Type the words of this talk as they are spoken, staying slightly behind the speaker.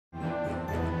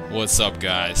What's up,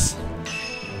 guys?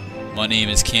 My name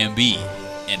is Cam B,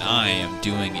 and I am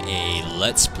doing a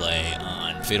Let's Play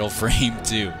on Fatal Frame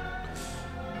 2.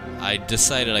 I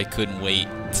decided I couldn't wait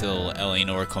till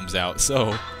Eleanor comes out,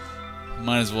 so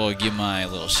might as well give my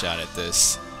little shot at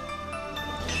this.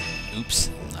 Oops,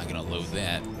 not gonna load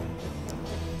that.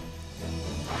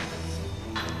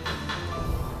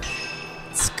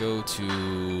 Let's go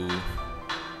to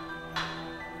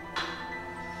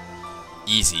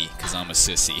easy, because I'm a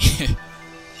sissy.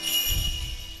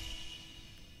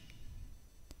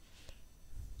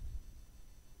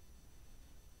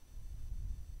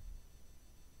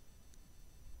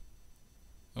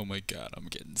 Oh my god, I'm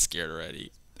getting scared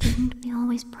already. Didn't we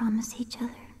always promise each other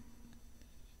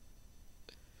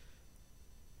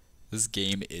This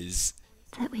game is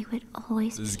that we would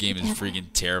always This be game is together?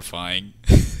 freaking terrifying.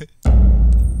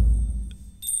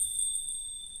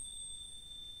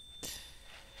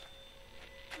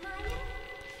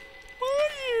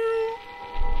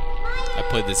 I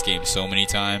played this game so many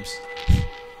times.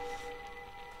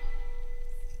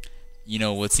 You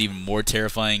know what's even more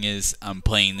terrifying is I'm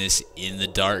playing this in the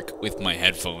dark with my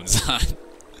headphones on.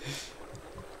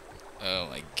 Oh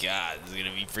my god, this is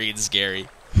gonna be freaking scary.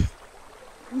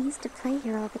 We used to play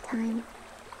here all the time.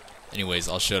 Anyways,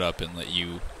 I'll shut up and let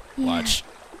you Yeah. watch.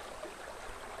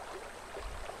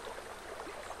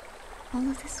 All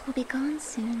of this will be gone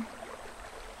soon.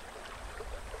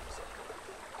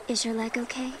 Is your leg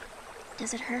okay?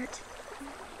 Does it hurt?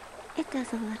 It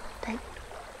does a little bit.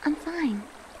 I'm fine.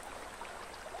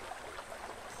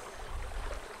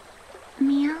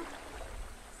 Meow?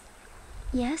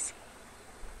 Yes?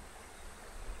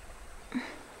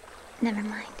 Never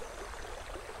mind.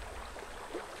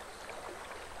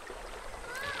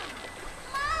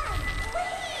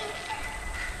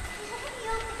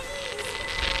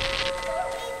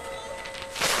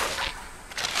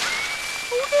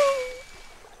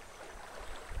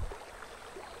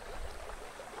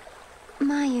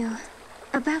 Mayu,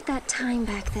 about that time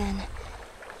back then.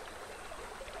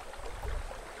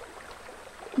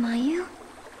 Mayu?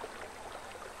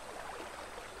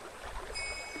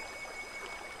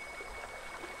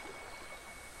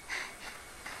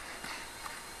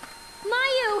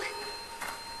 Mayu!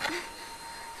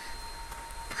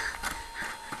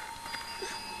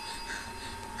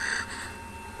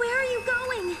 Where are you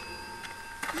going?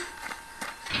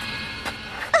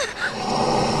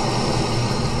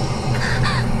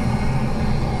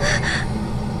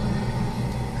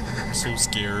 I'm so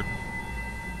scared.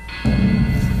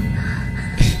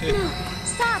 No,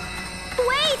 stop!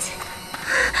 Wait!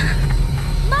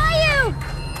 Mayu!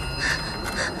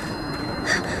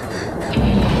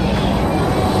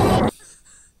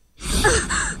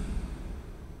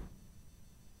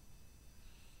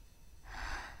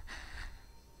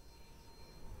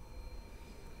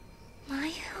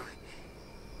 Mayu?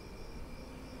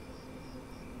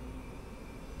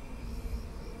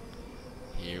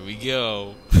 Here we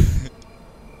go.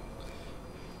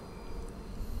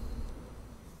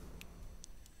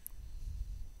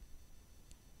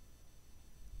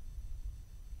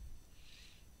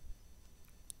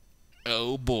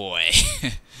 Oh boy.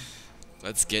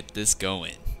 Let's get this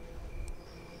going.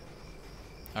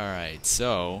 Alright,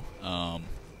 so,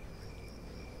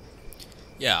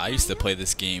 yeah, I used to play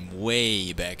this game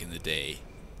way back in the day.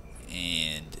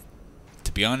 And,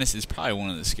 to be honest, it's probably one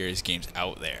of the scariest games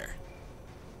out there.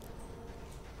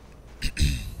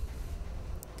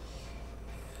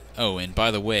 Oh, and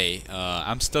by the way,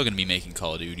 I'm still going to be making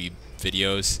Call of Duty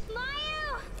videos.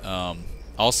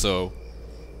 Also,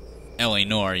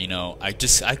 Eleanor, you know, I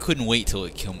couldn't wait till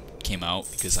it came out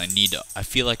because I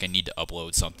feel like I need to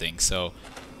upload something. So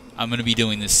I'm going to be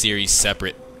doing this series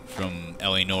separate from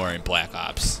Eleanor and Black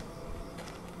Ops.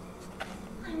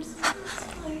 I'm so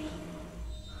sorry.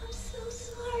 I'm so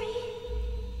sorry.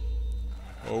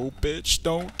 Oh, bitch,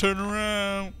 don't turn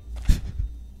around.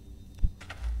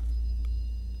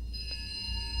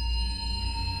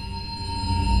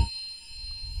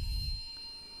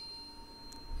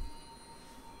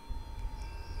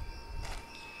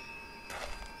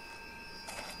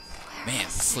 Man,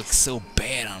 this looks so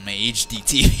bad on my HD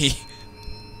TV.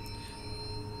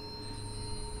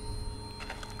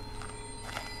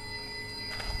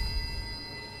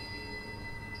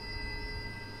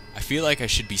 I feel like I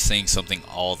should be saying something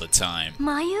all the time.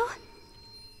 Mayu?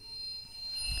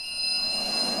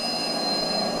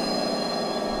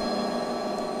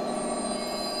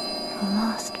 A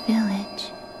lost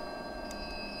village.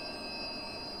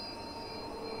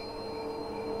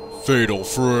 Fatal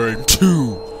Frame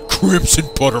 2 Crimson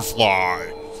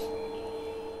Butterfly.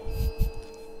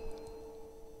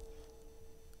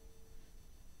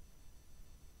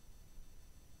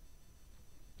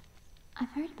 I've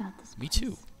heard about this Me place.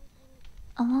 too.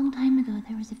 A long time ago,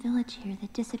 there was a village here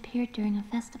that disappeared during a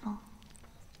festival.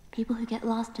 People who get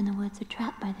lost in the woods are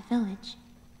trapped by the village.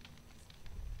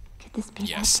 Could this be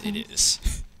Yes, that it place?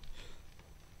 is.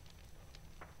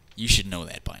 You should know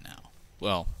that by now.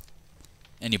 Well,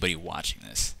 anybody watching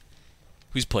this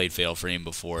who's played Fatal Frame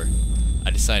before,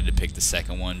 I decided to pick the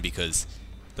second one because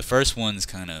the first one's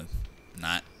kind of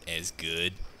not as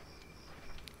good.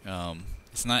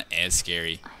 It's not as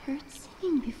scary. I heard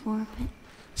singing before, but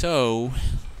So,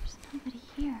 there's nobody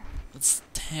here. let's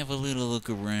have a little look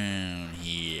around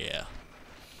here.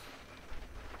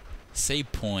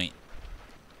 Save point.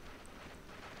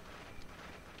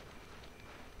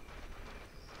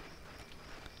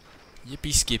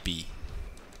 Yippee skippy.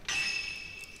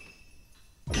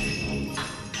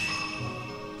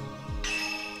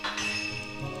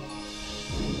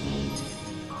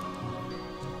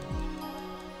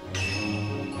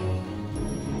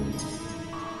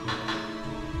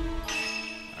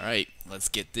 Alright, let's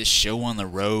get this show on the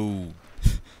road.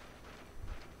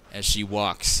 As she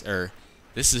walks,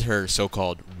 this is her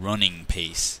so-called running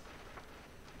pace.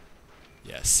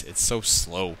 Yes, it's so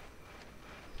slow.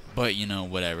 But, you know,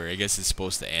 whatever. I guess it's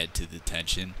supposed to add to the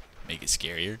tension, make it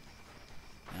scarier.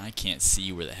 And I can't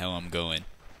see where the hell I'm going.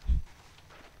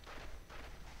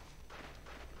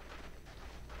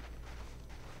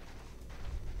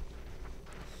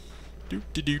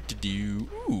 Doop-de-doop-de-doo.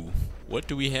 Ooh, what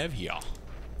do we have here?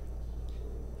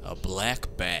 A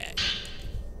black bag.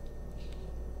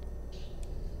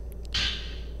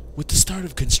 With the start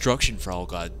of construction for All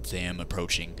Goddamn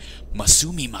approaching,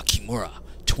 Masumi Makimura,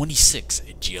 26,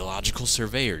 a geological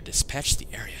surveyor, dispatched the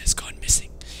area has gone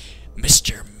missing.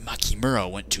 Mr. Makimura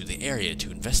went to the area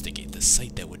to investigate the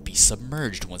site that would be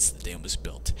submerged once the dam was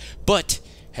built, but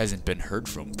hasn't been heard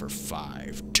from for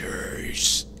 5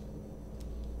 days.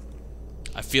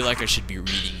 I feel like I should be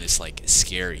reading this like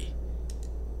scary.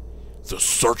 The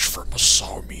search for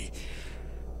Masami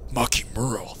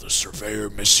Makimura, the surveyor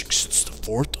missing since the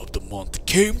 4th of the month,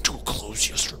 came to a close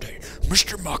yesterday.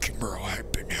 Mr. Makimura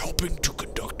had been helping to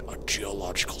conduct a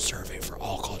geological survey for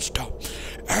All God's Town.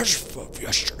 As of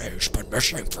yesterday, he's been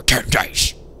missing for 10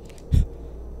 days.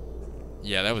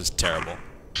 Yeah, that was terrible.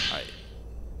 Alright,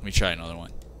 let me try another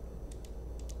one.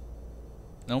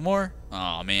 No more?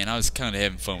 Aw, man, I was kind of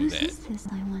having fun with that. Who is this,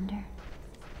 I wonder?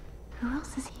 Who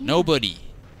else is here? Nobody.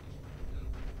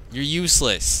 You're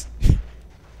useless.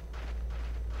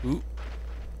 Ooh.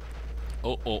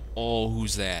 Oh,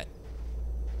 who's that?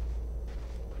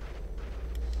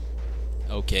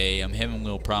 Okay, I'm having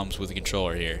little problems with the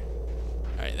controller here.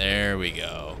 Alright, there we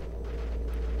go.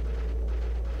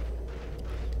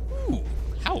 Ooh,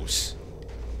 house.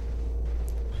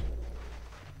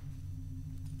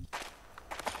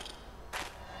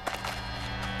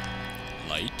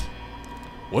 Light?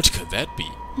 What could that be?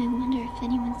 I wonder if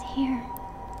anyone's here.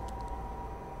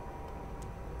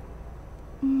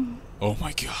 Oh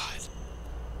my god.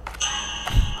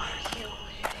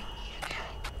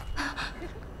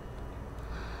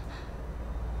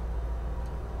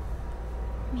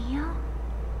 Mia?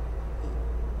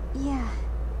 Yeah.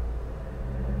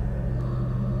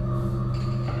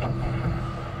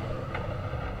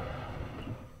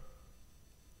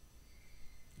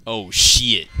 Oh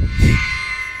shit. I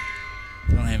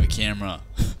don't have a camera.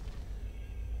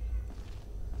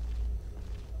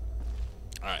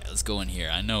 Alright, let's go in here.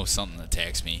 I know something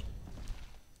attacks me.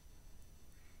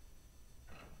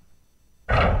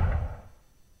 Oh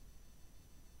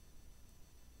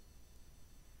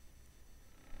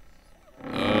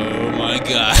my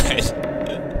god.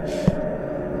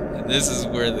 This is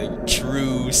where the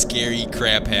true scary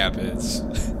crap happens.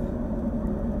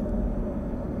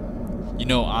 You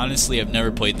know, honestly, I've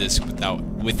never played this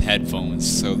with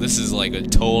headphones, so this is like a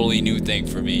totally new thing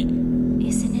for me.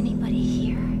 Isn't anybody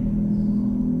here?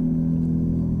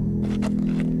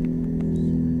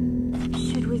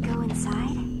 Should we go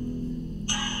inside?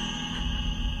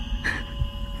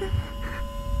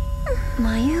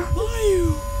 Mayu?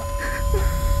 Mayu!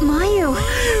 Mayu!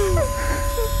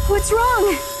 What's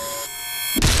wrong?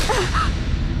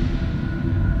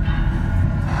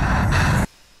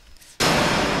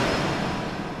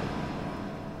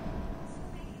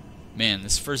 Man,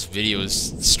 this first video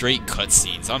is straight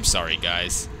cutscenes. I'm sorry,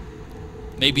 guys.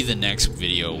 Maybe the next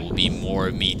video will be more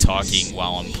of me talking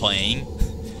while I'm playing.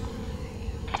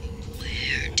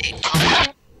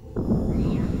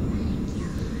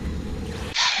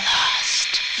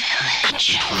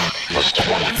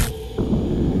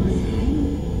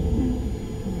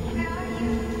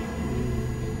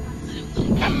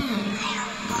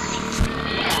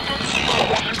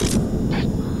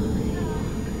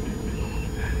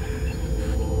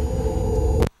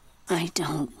 I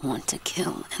don't want to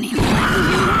kill anyone.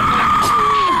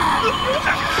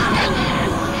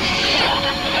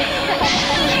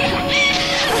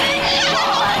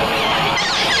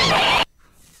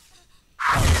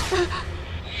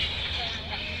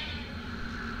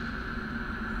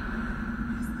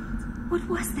 What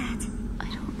was that? I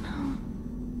don't know.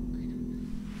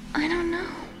 I don't know.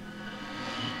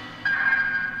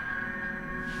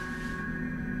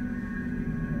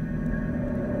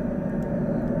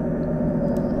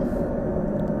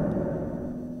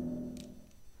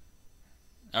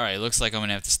 Alright, looks like I'm going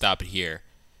to have to stop it here.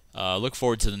 Look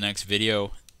forward to the next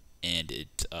video, and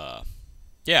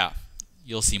yeah,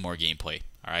 you'll see more gameplay,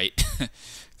 alright?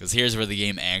 Because here's where the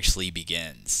game actually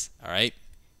begins, alright?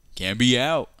 Can be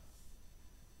out.